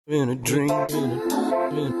In a dream, in a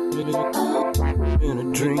dream, in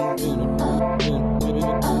a dream,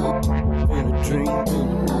 in a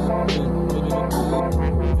dream,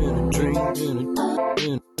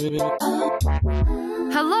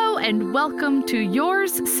 Hello and welcome to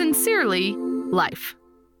yours sincerely, Life.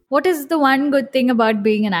 What is the one good thing about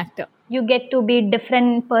being an actor? You get to be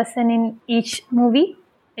different person in each movie.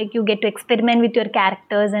 Like you get to experiment with your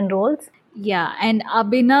characters and roles. Yeah, and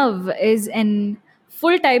Abhinav is an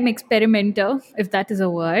full-time experimenter, if that is a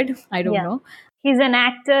word. I don't Yeah. know. He's an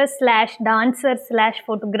actor slash dancer slash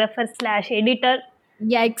photographer slash editor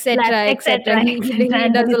Yeah, slash etc., etc. etc. He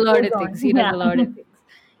And the does a list lot goes of things. on. He does Yeah. a lot of things.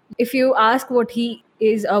 If you ask what he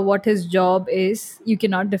is or what his job is, you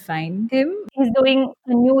cannot define him. He's doing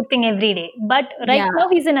a new thing every day. But right Yeah. now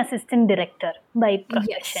he's an assistant director by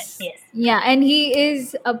profession. Yes. Yes. Yeah, and he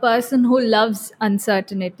is a person who loves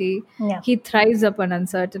uncertainty. Yeah. He thrives upon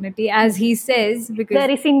uncertainty, as he says, because There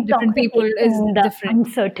is different people intoxication is in the different.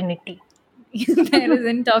 uncertainty. There is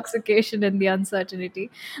intoxication in the uncertainty.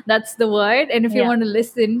 That's the word. And if you Yeah. want to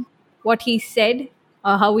listen what he said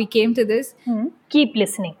or how we came to this, Keep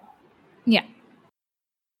listening. yeah.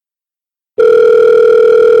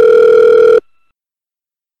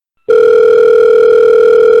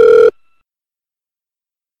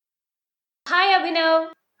 Hi Abhinav.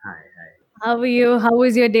 Hi. How are you? How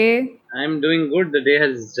was your day? I'm doing good. The day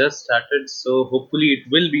has just started, so hopefully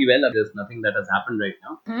it will be well. There's nothing that has happened right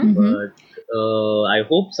now, but I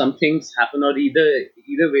hope some things happen. Or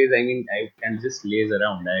either ways, I mean, I can just laze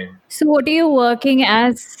around. So, what are you working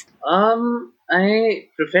as? I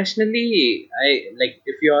professionally, I like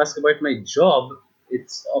if you ask about my job,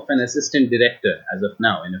 it's of an assistant director as of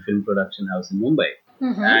now in a film production house in Mumbai,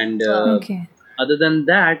 and Okay. other than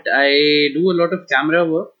that, I do a lot of camera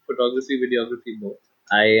work, photography, videography, both.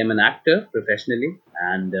 I am an actor professionally,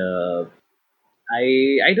 and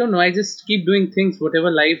I don't know. I just keep doing things.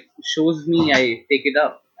 Whatever life shows me, I take it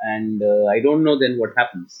up, and I don't know then what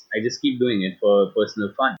happens. I just keep doing it for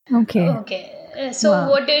personal fun. Okay. Okay. So Wow.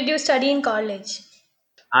 what did you study in college?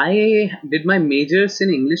 I did my majors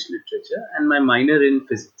in English literature and my minor in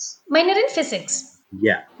physics. Minor in physics.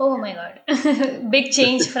 Yeah. Oh my god. Big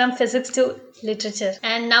change from physics to literature.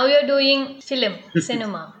 And now you're doing film,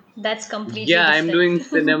 cinema. That's completely Yeah, I'm different. doing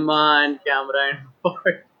cinema and camera and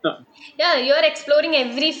whatnot. Yeah, you're exploring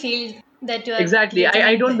every field that you are Exactly. getting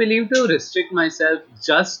I don't into. believe to restrict myself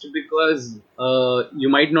just because you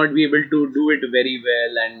might not be able to do it very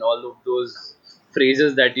well and all of those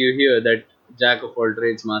phrases that you hear that jack of all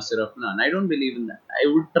trades, master of none. I don't believe in that. I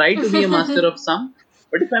would try to be a master of some,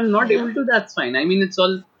 but if I'm not able to, that's fine. I mean, it's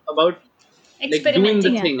all about like doing the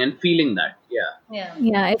Experimenting. Yeah. thing and feeling that. Yeah. Yeah.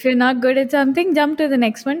 Yeah. If you're not good at something, jump to the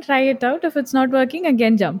next one, try it out. If it's not working,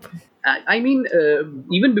 again jump. I mean,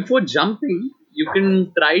 even before jumping, you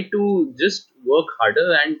can try to just work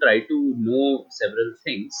harder and try to know several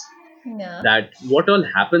things. Yeah. That what all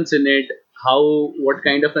happens in it, how, what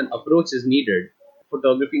kind of an approach is needed.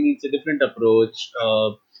 Photography needs a different approach,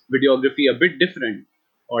 videography a bit different,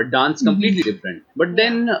 or dance completely different. But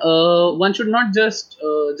then one should not just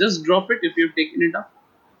drop it if you've taken it up.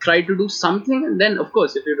 Try to do something, and then of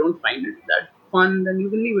course, if you don't find it that fun, then you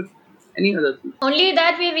can leave it. Any other thing. Only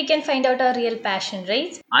that way we can find out our real passion,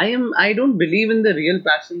 right? I don't believe in the real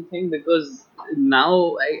passion thing because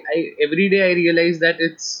now I every day I realize that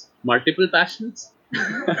it's multiple passions.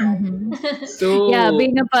 So Yeah,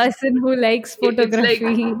 being a person who likes it's like,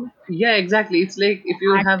 photography, yeah, exactly. It's like if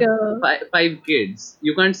you have actor. five kids,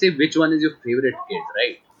 you can't say which one is your favorite kid,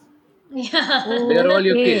 right? Yeah. They're all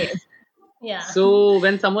your Okay. kids. Yeah. So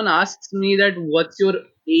when someone asks me that what's your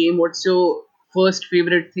aim, what's your first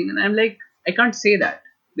favorite thing, and I'm like, I can't say that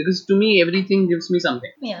because to me everything gives me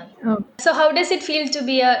something. Yeah. Oh, So how does it feel to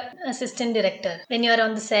be a assistant director when you're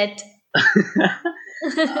on the set?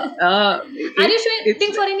 Are you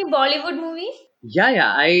shooting for any Bollywood movie?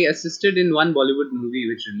 Yeah. I assisted in one Bollywood movie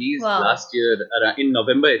which released Wow. last year in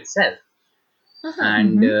November itself.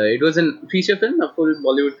 And it was a feature film, a full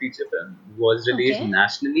Bollywood feature film. It was released Okay.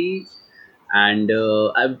 nationally, and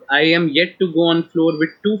I am yet to go on floor with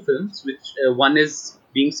two films, which one is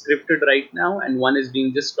being scripted right now, and one is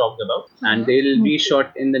being just talked about, and they'll be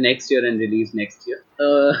shot in the next year and released next year.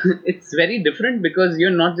 It's very different because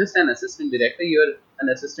you're not just an assistant director; you're an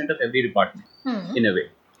assistant of every department in a way.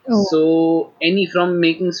 oh. So any from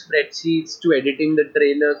making spreadsheets to editing the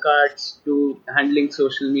trailer cards to handling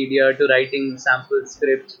social media to writing sample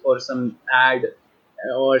scripts for some ad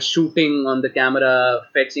or shooting on the camera,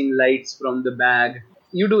 fetching lights from the bag.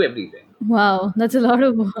 You do everything. Wow, that's a lot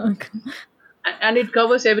of work. And it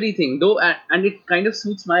covers everything though, and it kind of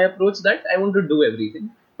suits my approach that I want to do everything,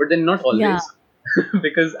 but then not Yeah. always.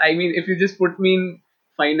 Because I mean, if you just put me in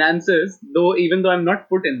finances, though even though I'm not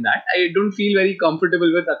put in that, I don't feel very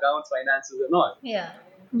comfortable with accounts, finances, and all. Yeah.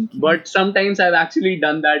 But sometimes I've actually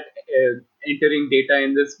done that, entering data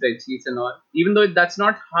in the spreadsheets and all. Even though that's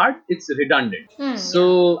not hard, it's redundant. Yeah.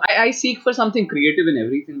 So I seek for something creative in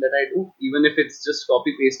everything that I do. Even if it's just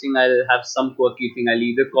copy pasting, I'll have some quirky thing. I'll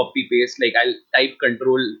either copy paste, like I'll type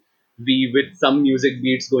Control V with some music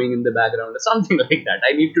beats going in the background or something like that.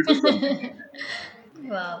 I need to do something.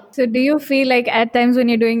 Wow. So, do you feel like at times when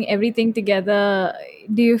you're doing everything together,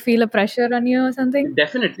 do you feel a pressure on you or something?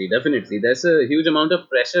 Definitely, definitely. There's a huge amount of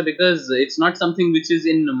pressure because it's not something which is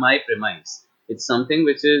in my premise. It's something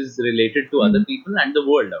which is related to other people and the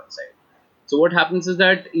world outside. So what happens is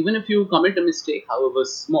that even if you commit a mistake, however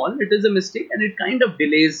small, it is a mistake and it kind of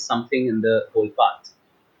delays something in the whole path.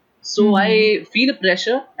 So I feel a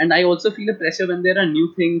pressure, and I also feel a pressure when there are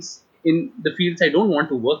new things in the fields I don't want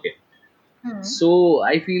to work in. So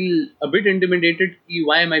I feel a bit intimidated.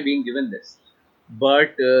 Why am I being given this?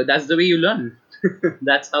 But that's the way you learn.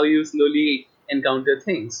 That's how you slowly encounter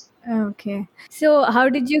things. Okay. So, how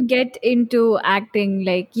did you get into acting?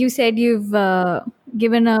 Like you said, you've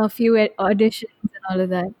given a few auditions and all of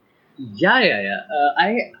that. Yeah.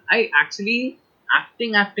 I actually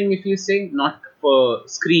acting. If you say not for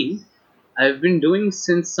screen, I've been doing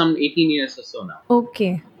since some 18 years or so now.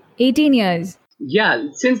 Okay. 18 years. Yeah,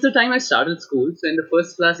 since the time I started school, so in the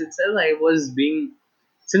first class itself, I was being,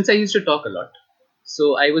 since I used to talk a lot,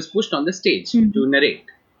 so I was pushed on the stage to narrate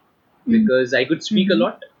because I could speak a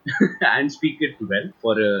lot and speak it well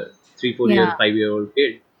for a 3 4 year Yeah. 5 year old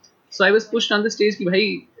kid. So I was pushed on the stage ki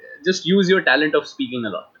bhai, just use your talent of speaking a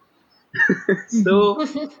lot. So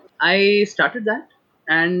I started that,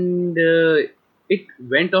 and it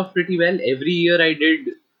went off pretty well. Every year I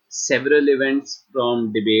did several events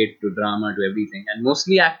from debate to drama to everything, and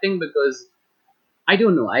mostly acting because I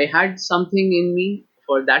don't know, I had something in me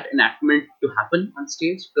for that enactment to happen on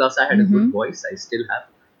stage. Plus, I had a good voice, I still have,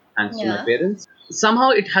 thanks to my Yeah. parents. Somehow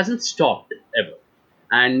it hasn't stopped ever.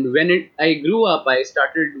 And when I grew up, I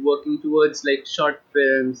started working towards like short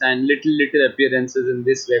films and little appearances in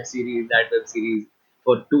this web series, that web series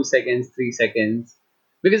for 2 seconds, 3 seconds.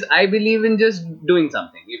 Because I believe in just doing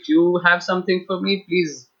something. If you have something for me,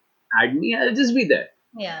 please add me. I'll just be there.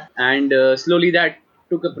 Yeah. And slowly that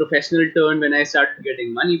took a professional turn when I started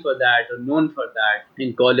getting money for that or known for that.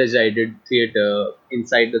 In college, I did theater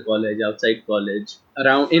inside the college, outside college,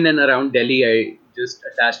 around in and around Delhi. I just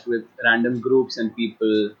attached with random groups and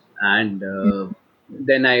people, and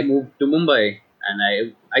then I moved to Mumbai,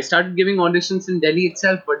 and I started giving auditions in Delhi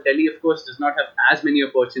itself. But Delhi, of course, does not have as many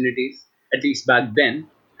opportunities, at least back then.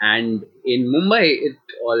 And in Mumbai, it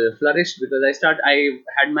all flourished because I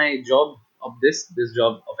had my job of this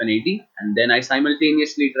job of an AD, and then I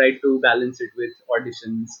simultaneously tried to balance it with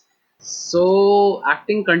auditions. So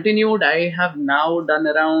acting continued. I have now done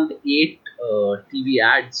around 8 TV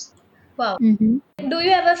ads. Wow. Mm-hmm. Do you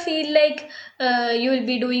ever feel like you will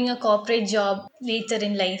be doing a corporate job later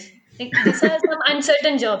in life? Like these are some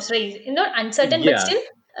uncertain jobs, right? Not uncertain, but Yeah. still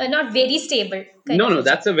not very stable kind No, of no, a job.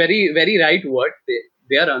 that's a very right word.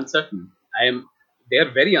 They are uncertain. They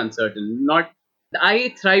are very uncertain. Not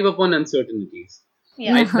I thrive upon uncertainties. I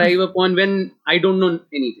Yeah. thrive upon when I don't know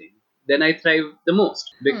anything. Then I thrive the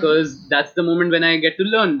most because that's the moment when I get to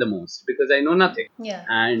learn the most because I know nothing. Yeah.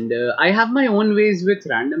 And I have my own ways with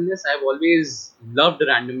randomness. I've always loved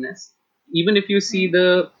randomness. Even if you see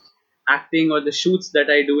the acting or the shoots that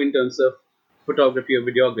I do in terms of photography or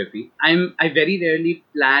videography, I very rarely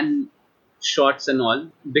plan shots and all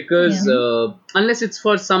because Yeah. unless it's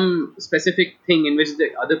for some specific thing in which the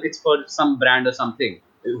other it's for some brand or something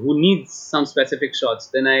who needs some specific shots,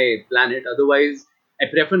 then I plan it. Otherwise, I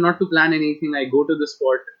prefer not to plan anything. I go to the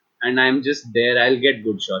spot and I'm just there. I'll get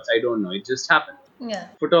good shots. I don't know, it just happens. Yeah.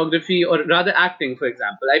 Photography or rather acting, for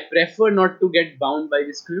example, I prefer not to get bound by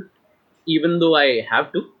the script, even though I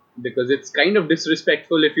have to, because it's kind of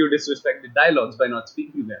disrespectful if you disrespect the dialogues by not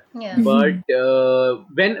speaking them. Yeah. But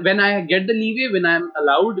when I get the leeway, when I'm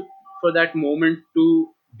allowed for that moment to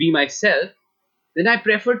be myself, then I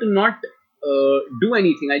prefer to not do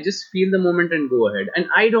anything. I just feel the moment and go ahead. And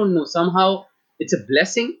I don't know, somehow it's a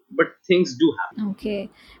blessing, but things do happen. Okay.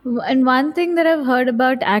 And one thing that I've heard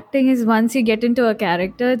about acting is once you get into a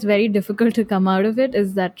character, it's very difficult to come out of it.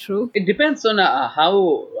 Is that true? It depends on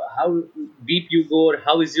how deep you go or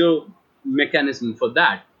how is your mechanism for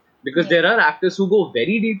that. Because there are actors who go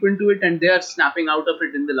very deep into it and they are snapping out of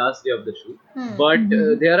it in the last day of the shoot. But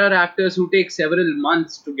there are actors who take several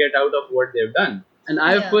months to get out of what they've done. And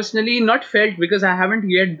I have Yeah. personally not felt, because I haven't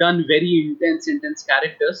yet done very intense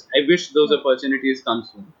characters. I wish those opportunities come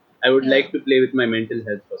soon. I would Yeah. like to play with my mental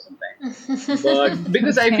health for some time. But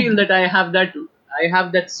because I Okay. feel that I have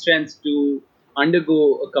that strength to undergo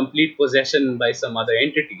a complete possession by some other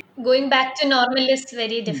entity. Going back to normal is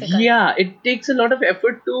very difficult. Yeah, it takes a lot of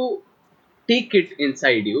effort to take it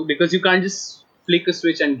inside you because you can't just flick a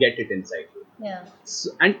switch and get it inside you. Yeah.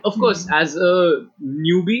 So, and of course, as a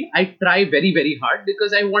newbie, I try very very hard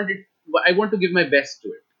because I want to give my best to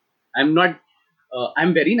it. I'm not.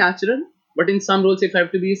 I'm very natural, but in some roles, if I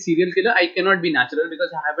have to be a serial killer, I cannot be natural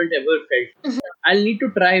because I haven't ever felt. I'll need to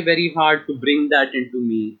try very hard to bring that into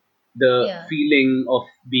me. The Yeah. feeling of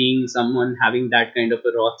being someone having that kind of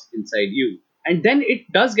a wrath inside you. And then it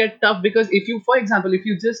does get tough because if you, for example, if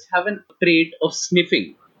you just have a trait of sniffing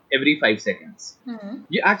every 5 seconds, Mhm.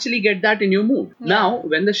 you actually get that in your mood. Yeah. Now,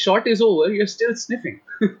 when the shot is over, you're still sniffing.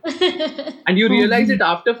 And you realize it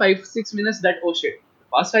after 5 6 minutes that, oh shit,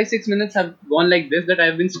 past 5 6 minutes have gone like this, that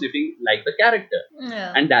I've been sniffing like the character.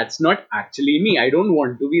 Yeah. And that's not actually me. I don't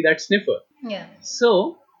want to be that sniffer. Yeah. So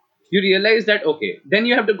you realize that, okay, then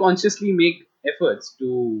you have to consciously make efforts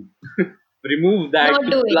to remove that, Not to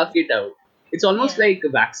do pluck it. it out. It's almost Yeah. like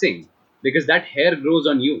waxing because that hair grows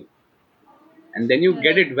on you and then you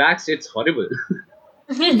get Right. it waxed. It's horrible.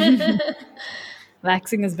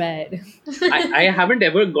 Waxing is bad. I haven't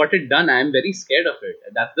ever got it done. I am very scared of it.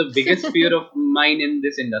 That's the biggest fear of mine in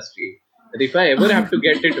this industry. That if I ever have to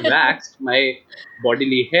get it waxed, my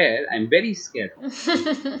bodily hair, I'm very scared.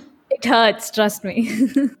 It hurts, trust me.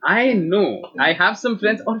 I know. I have some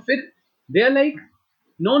friends, or they're like,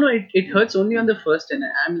 no, no, it hurts only on the first, and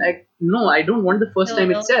I'm like, no, I don't want the first No,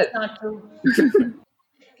 time no, itself. it's not true.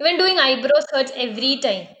 Even doing eyebrows hurts every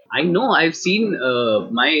time. I know. I've seen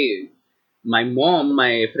my mom,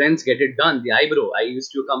 my friends get it done. The eyebrow. I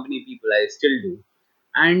used to accompany people. I still do,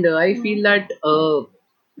 and I feel that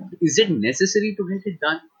is it necessary to get it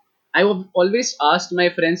done? I've always asked my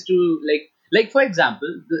friends to like for example,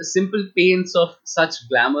 the simple pains of such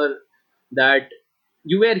glamour that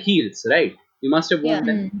you wear heels, right? You must have worn Yeah.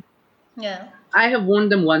 them. Yeah. I have worn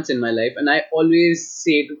them once in my life, and I always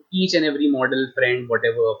say to each and every model friend,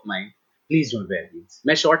 whatever of mine, please don't wear heels.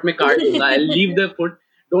 मैं short में काट दूंगा. I'll leave the foot.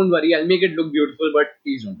 Don't worry, I'll make it look beautiful, but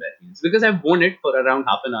please don't wear heels because I've worn it for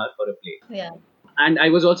around half an hour for a play, Yeah. and I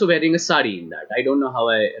was also wearing a sari in that. I don't know how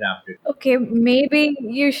I wrapped it. Okay, maybe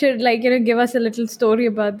you should give us a little story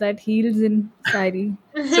about that heels in sari.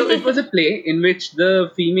 So it was a play in which the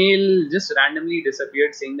female just randomly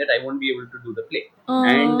disappeared, saying that I won't be able to do the play.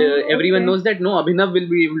 And everyone okay. knows that no, Abhinav will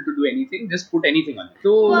be able to do anything. Just put anything on it.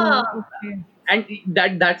 So Wow. Okay.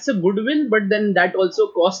 and that's a goodwill, but then that also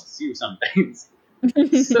costs you sometimes.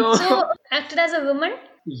 So So acted as a woman?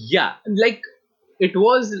 yeah, like it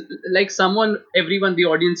was like everyone, the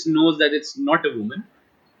audience knows that it's not a woman,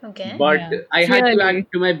 Okay. but Yeah, I had to clearly.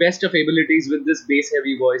 act to my best of abilities with this bass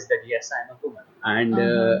heavy voice that yes, I'm a woman.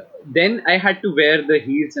 And then I had to wear the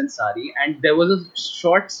heels and sari, and there was a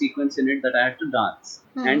short sequence in it that I had to dance.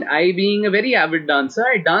 And I, being a very avid dancer,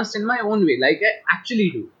 I danced in my own way, like I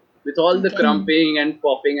actually do, with all the Okay. crumping and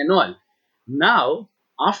popping and all. Now,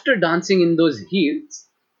 after dancing in those heels,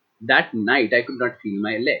 that night I could not feel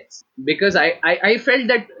my legs because I felt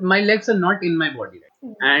that my legs are not in my body.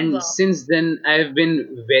 Right? And Wow. since then, I've been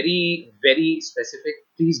very, very specific.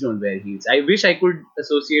 Please don't wear heels. I wish I could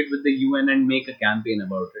associate with the UN and make a campaign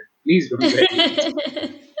about it. Please don't wear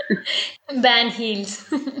heels. Ban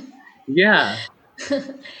heels. Yeah.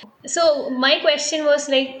 So my question was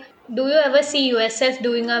like, do you ever see yourself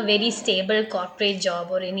doing a very stable corporate job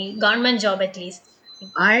or any government job at least? Do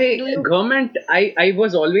you? I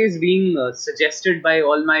was always being suggested by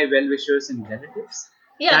all my well-wishers and relatives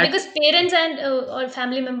Yeah, that because parents and or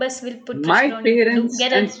family members will put my pressure on you to parents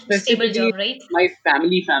get and a stable specifically job, right? my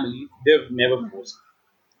family, they've never forced.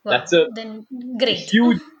 Wow. That's a Then great.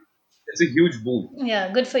 huge it's a huge boon.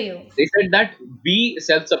 Yeah, good for you. They said that be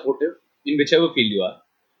self-supportive in whichever field you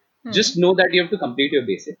are. Just know that you have to complete your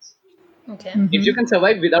basics. Okay. If you can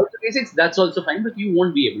survive without the basics, that's also fine, but you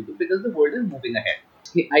won't be able to because the world is moving ahead.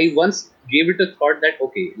 I once gave it a thought that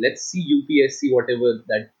okay, let's see UPSC, whatever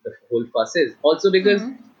that the whole fuss is. Also because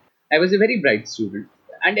I was a very bright student,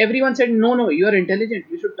 and everyone said, no, you are intelligent.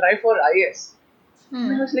 You should try for IS.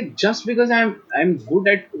 And I was like, just because I'm good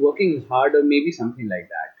at working hard or maybe something like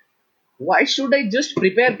that, why should I just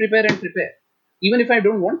prepare, even if I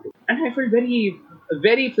don't want to? And I felt very,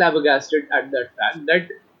 very flabbergasted at that fact that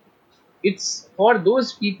it's for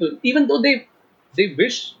those people, even though they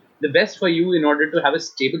wish the best for you in order to have a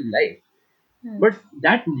stable life, but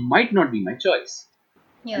that might not be my choice.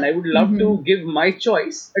 and I Yeah. would love to give my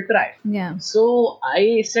choice a try. Yeah. So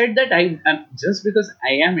I said that I am, just because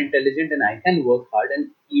I am intelligent and I can work hard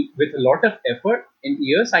and with a lot of effort in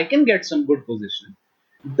years I can get some good position,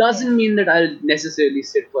 Yeah. doesn't mean that I'll necessarily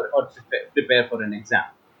sit for or prepare for an exam,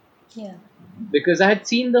 Yeah. because I had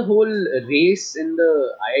seen the whole race in the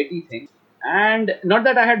IIT thing. And not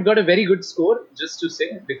that I had got a very good score, just to say,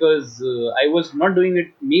 because I was not doing it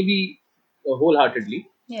maybe wholeheartedly.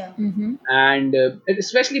 Yeah. Mm-hmm. And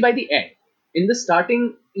especially by the end. In the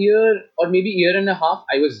starting year or maybe year and a half,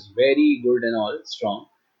 I was very good and all strong.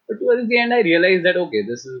 But towards the end, I realized that okay,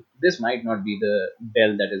 this might not be the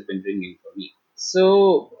bell that has been ringing for me.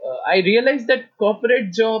 So I realized that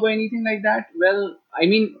corporate job or anything like that. Well, I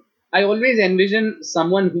mean, I always envision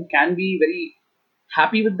someone who can be very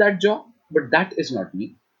happy with that job, but that is not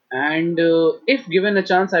me. And if given a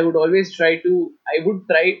chance, I would always try to. I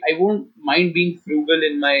won't mind being frugal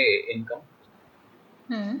in my income,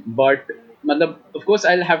 Hmm. but of course,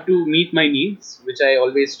 I'll have to meet my needs, which I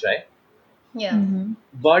always try. Yeah. Mm-hmm.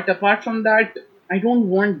 But apart from that, I don't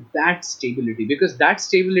want that stability, because that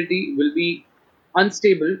stability will be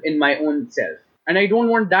unstable in my own self, and I don't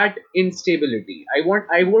want that instability. I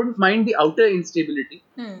won't mind the outer instability,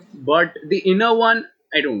 Hmm. but the inner one,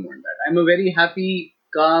 I don't want that. I'm a very happy,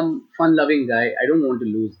 calm, fun-loving guy. I don't want to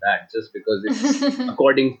lose that just because it's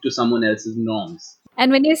according to someone else's norms.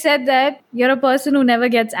 And when you said that you're a person who never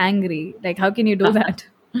gets angry, like how can you do that?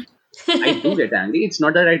 I do get angry. It's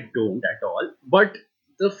not that I don't at all, but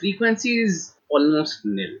the frequency is almost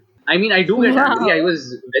nil. I mean, I do get angry. Wow. I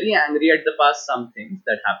was very angry at the past some things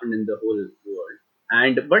that happened in the whole world,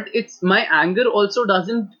 and but it's my anger also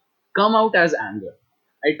doesn't come out as anger.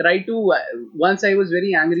 I try to. Once I was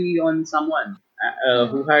very angry on someone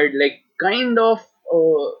who had like kind of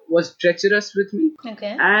was treacherous with me,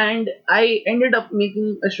 Okay. and I ended up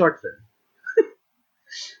making a short film.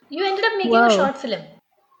 You ended up making a Whoa. short film.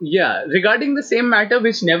 Yeah, regarding the same matter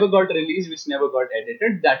which never got released, which never got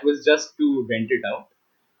edited, that was just to vent it out.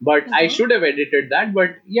 But I Okay. should have edited that.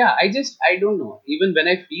 But yeah, I don't know. Even when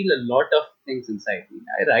I feel a lot of things inside me,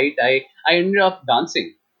 I write. I ended up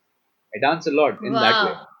dancing. I dance a lot in that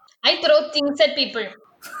way. Wow. I throw things at people.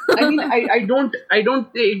 I mean, I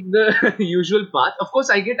don't take the usual path. Of course,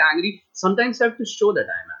 I get angry. Sometimes I have to show that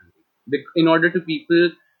I'm angry in order to people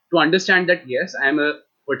to understand that yes, I am a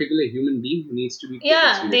particular human being who needs to be taken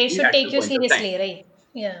Yeah, they seriously should at take the you point of time. seriously, right?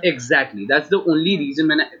 Yeah. Exactly. That's the only Hmm. reason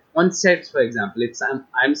when on sets, for example, it's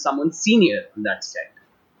I'm someone senior on that set.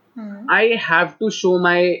 Hmm. I have to show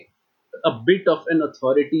my a bit of an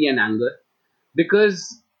authority and anger, because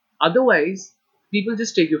otherwise people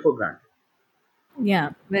just take you for granted. Yeah,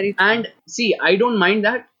 very true. And see, I don't mind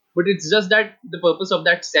that, but it's just that the purpose of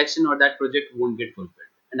that session or that project won't get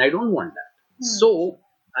fulfilled, and I don't want that. Hmm. So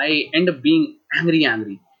I end up being angry,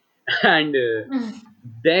 and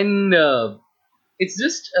then it's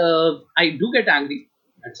just I do get angry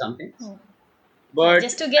at some things, Yeah, but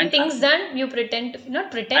just to get and things done, you pretend to, not I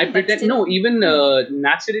pretend, but pretend still. no, even Hmm.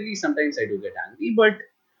 naturally sometimes I do get angry, but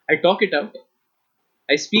I talk it out.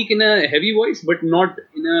 I speak in a heavy voice, but not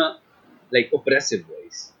in a like oppressive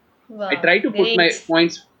voice. I Wow, try to put my great.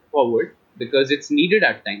 points forward because it's needed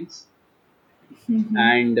at times, Mm-hmm.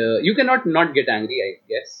 and you cannot not get angry. I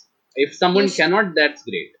guess if You, someone cannot, that's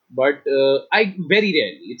great. But I very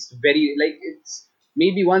rarely. It's very like it's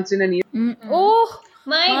maybe once in a year. Mm. hmm. Oh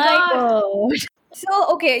My my God. god.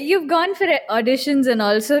 So, okay, you've gone for auditions and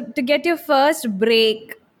also to get your first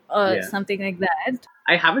break or Yeah. something like that.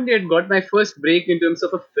 I haven't yet got my first break in terms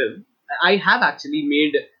of a film. I have actually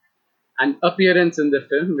made an appearance in the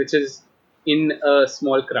film, which is in a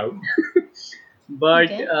small crowd.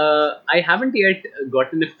 But Okay. I haven't yet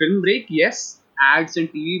gotten a film break. Yes, ads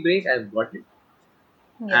and TV break, I've got it.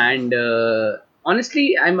 Yeah. And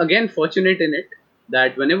honestly, I'm again fortunate in it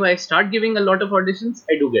that whenever I start giving a lot of auditions,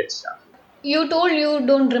 I do get stuff. You told you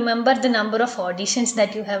don't remember the number of auditions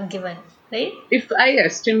that you have given, right? If I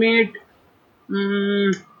estimate,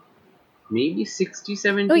 mm, maybe 60, No,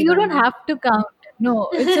 70 you by don't now. have to count. No,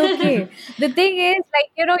 it's okay. The thing is,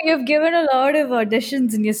 like, you've given a lot of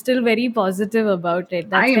auditions and you're still very positive about it. I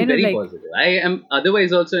That's am kind of very like, positive. I am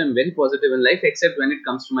otherwise also am very positive in life, except when it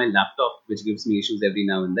comes to my laptop, which gives me issues every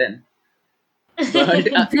now and then. But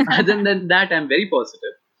other than that, I'm very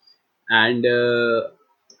positive, and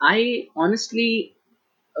I honestly,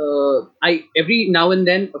 I every now and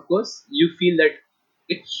then, of course, you feel that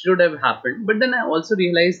it should have happened, but then I also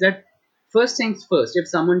realize that first things first. If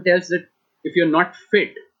someone tells that if you're not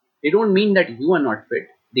fit, they don't mean that you are not fit.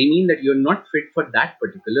 They mean that you're not fit for that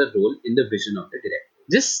particular role in the vision of the director.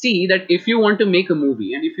 just see that if you want to make a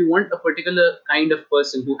movie and if you want a particular kind of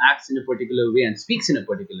person who acts in a particular way and speaks in a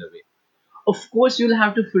particular way, of course you'll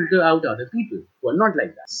have to filter out other people who are not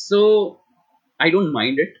like that. So I don't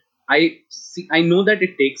mind it. I know that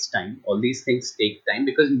it takes time. All these things take time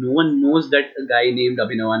because no one knows that a guy named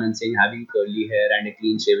Abhinav Anand Singh having curly hair and a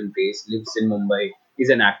clean shaven face lives in Mumbai, is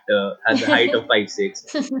an actor, has a height of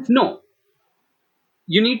 5'6". No,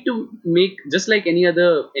 you need to make, just like any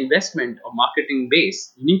other investment or marketing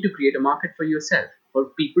base, you need to create a market for yourself, for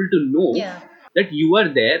people to know Yeah. that you are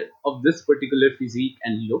there of this particular physique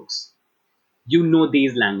and looks, you know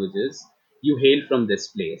these languages, you hail from this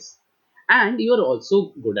place, and you're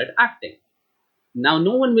also good at acting. Now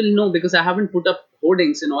no one will know because I haven't put up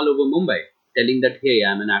hoardings in all over Mumbai telling that, hey,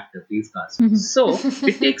 I'm an actor, please cast me. So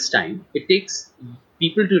it takes time, it takes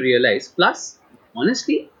people to realize. Plus,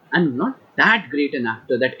 honestly, I'm not that great an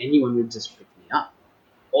actor that anyone would just pick me up,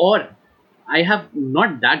 or I have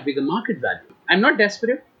not that big a market value. I'm not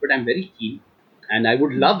desperate, but I'm very keen, and I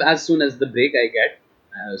would love as soon as the break I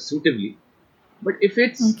get suitably. But if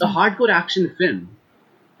it's a hardcore action film,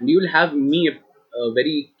 and you'll have me, a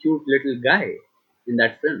very cute little guy in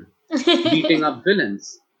that film, beating up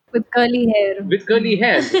villains With curly hair. with curly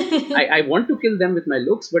hair. I want to kill them with my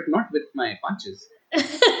looks, but not with my punches.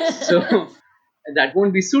 So that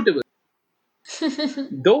won't be suitable.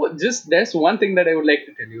 Though, just there's one thing that I would like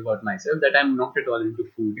to tell you about myself, that I'm not at all into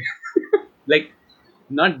food. Like,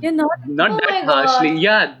 not You're not? not Oh that my God. harshly.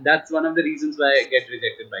 Yeah, that's one of the reasons why I get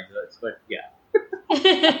rejected by girls. But yeah,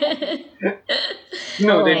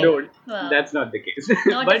 no, they Oh. don't. Wow. That's not the case.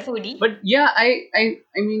 Not a but foodie. but yeah, I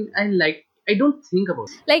mean, I don't think about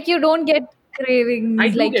it. Like you don't get cravings, I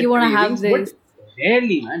do like get you want to have cravings, this. but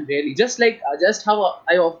rarely, man, rarely. Just how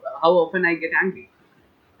how often I get angry.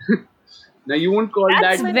 Now you won't call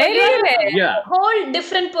That's that. very rare. Yeah, Whole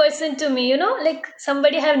different person to me, like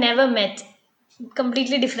somebody I've never met.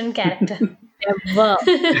 Completely different character. Never.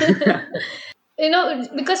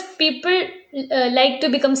 Because people like to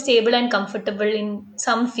become stable and comfortable in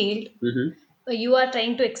some field. hmm You are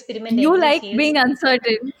trying to experiment You every like field. being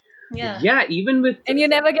uncertain Yeah. yeah. Even with and you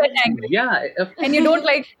never get angry. yeah, And you don't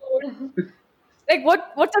like food. Like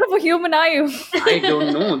what sort of a human are you? I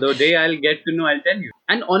don't know. The day I'll get to know, I'll tell you.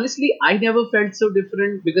 And honestly, I never felt so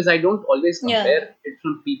different because I don't always Yeah. compare it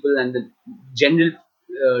from people and the general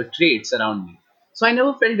traits around me. So I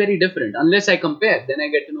never felt very different unless I compare. Then I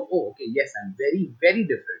get to know, oh, okay, yes, I'm very, very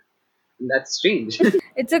different. And that's strange.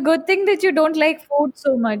 It's a good thing that you don't like food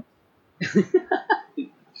so much.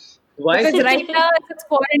 Why? Because right now, as it's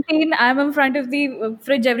quarantine, I'm in front of the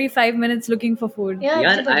fridge every 5 minutes looking for food. Yeah,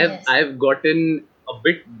 Yeah, everybody has. I've gotten a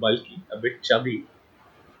bit bulky, a bit chubby,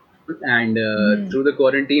 and through the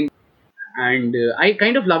quarantine, and I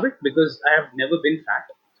kind of love it because I have never been fat.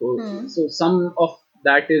 So some of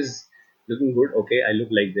that is looking good. Okay, I look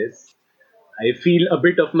like this. I feel a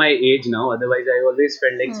bit of my age now. Otherwise, I always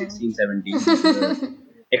felt like 16, 17.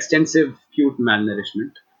 Extensive, cute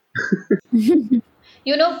malnourishment.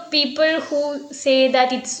 People who say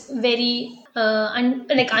that it's very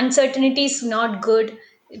like uncertainty is not good.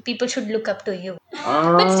 People should look up to you.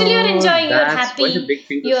 But still, you're enjoying. You're That's happy. quite a big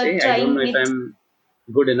thing to You're say. I trying don't know if with. I'm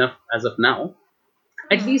good enough as of now.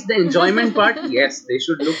 At least the enjoyment part, yes, they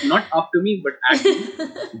should look not up to me, but at me.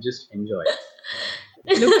 Just enjoy.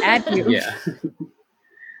 Look at you. Yeah.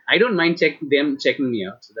 I don't mind them checking me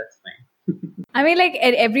out, so that's fine. I mean, like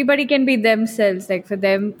everybody can be themselves. Like for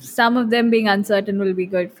them, some of them being uncertain will be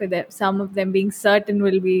good for them. Some of them being certain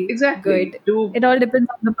will be Exactly. good. It all depends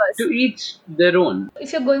on the To person. each their own.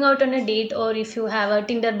 If you're going out on a date or if you have a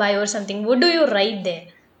Tinder bio or something, what do you write there?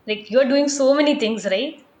 Like you're doing so many things,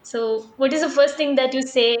 right? So what is the first thing that you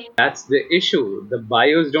say That's the issue. The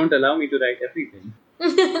bios don't allow me to write everything.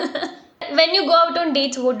 when you go out on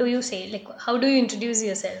dates? What do you say? Like how do you introduce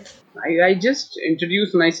yourself? I just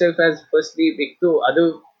introduce myself as firstly,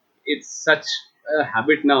 it's such a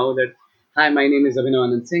habit now that, hi, my name is Abhinav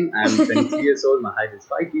Anand Singh. I'm 23 years old. My height is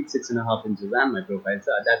 5 feet, 6.5 inches, and my profiles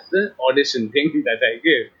are. That's the audition thing that I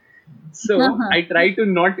give. So I try to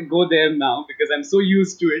not go there now because I'm so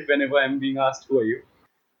used to it whenever I'm being asked, who are you?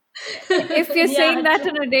 If you're Yeah, saying that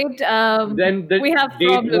on a date, Then the we have date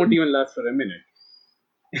won't problems. even last for a minute.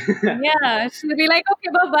 Yeah, she'll be like, okay,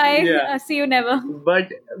 bye bye. Yeah. See you never.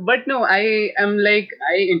 But no, I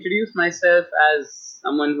introduce myself as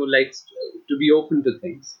someone who likes to be open to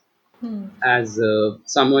things, as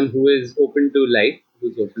someone who is open to life,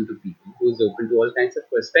 who's open to people, who's open to all kinds of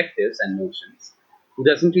perspectives and notions, who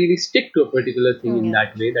doesn't really stick to a particular thing in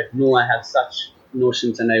that way that, no, I have such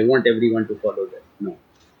notions and I want everyone to follow them. No.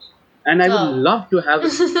 and I would Wow. love to have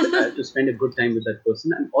to spend a good time with that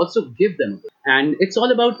person and also give them. And it's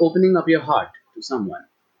all about opening up your heart to someone,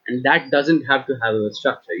 and that doesn't have to have a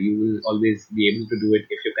structure. You will always be able to do it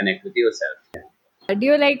if you connect with yourself. Do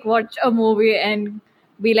you like watch a movie and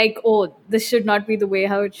be like, oh, this should not be the way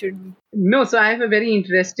how it should be? No, so I have a very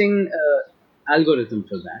interesting algorithm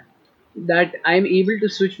for that. That I'm able to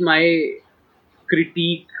switch my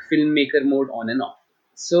critique filmmaker mode on and off.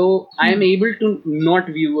 So I am able to not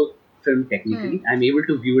view a film technically. I'm able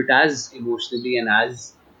to view it as emotionally and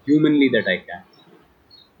as humanly that I can.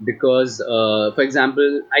 Because, for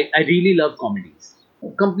example, I really love comedies,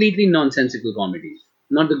 completely nonsensical comedies,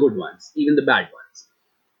 not the good ones, even the bad ones.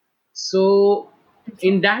 So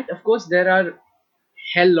in that, of course, there are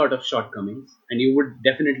hell lot of shortcomings, and you would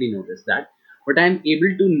definitely notice that. But I'm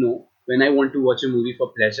able to know when I want to watch a movie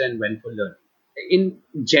for pleasure and when for learning.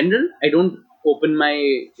 In general, I don't open my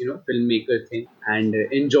filmmaker thing and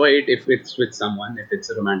enjoy it if it's with someone. If it's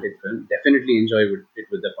a romantic film, definitely enjoy it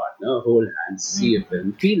with a partner. Hold hands, see a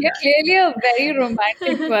film, feel You're that. clearly a very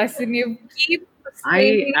romantic person. You keep I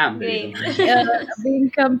saying am very Great. romantic. being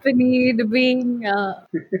accompanied, being.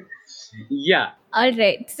 Yeah. All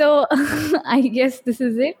right. So I guess this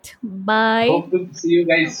is it. Bye. Hope to see you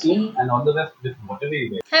guys soon, Okay. and all the best with whatever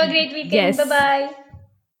you guys. Have a great weekend. Yes. Bye bye.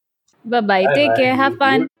 Bye bye. Take care. Have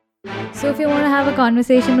fun. So if you want to have a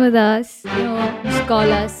conversation with us, just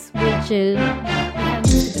call us. We'll chill. We have an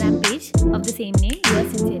Instagram page of the same name,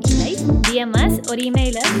 Yours Sincerely Life. DM us or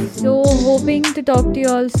email us. So hoping to talk to you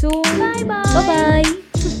all soon. Bye bye.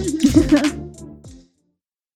 Bye bye.